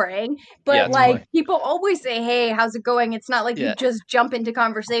yeah. boring. But Yeah, it's like boring. people always say, "Hey, how's it going?" It's not like you Yeah. just jump into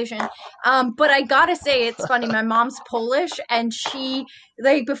conversation. But I gotta say, it's funny. My mom's Polish, and she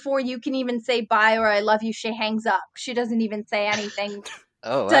before you can even say bye or I love you, she hangs up. She doesn't even say anything.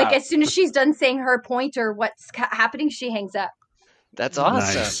 Oh wow. So, like as soon as she's done saying her point or what's happening, she hangs up. That's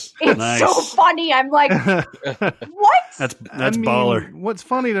awesome. Nice. It's Nice. so funny. I'm like, what? That's I mean, baller. What's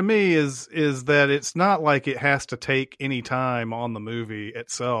funny to me is that it's not like it has to take any time on the movie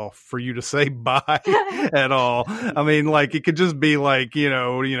itself for you to say bye at all. I mean, like it could just be like,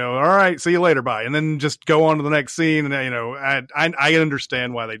 all right, see you later, bye, and then just go on to the next scene. And I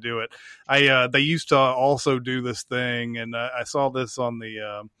understand why they do it. They used to also do this thing, and I saw this on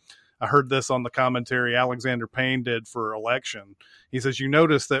the. I heard this on the commentary Alexander Payne did for Election. He says, you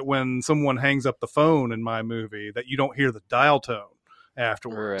notice that when someone hangs up the phone in my movie, that you don't hear the dial tone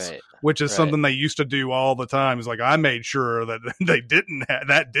afterwards, Right. which is Right. something they used to do all the time. It's like, I made sure that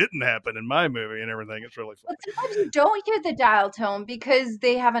that didn't happen in my movie and everything. It's really funny. But sometimes you don't hear the dial tone because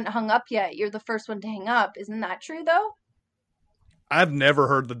they haven't hung up yet. You're the first one to hang up. Isn't that true, though? I've never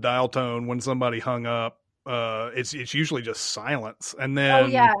heard the dial tone when somebody hung up. It's usually just silence. And then, Oh,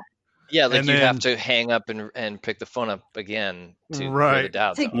 yeah. Yeah, like And you have then- to hang up and pick the phone up again to hear the Right.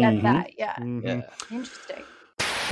 dial To tone. get Mhm. that. Yeah. Mhm. Yeah. Interesting.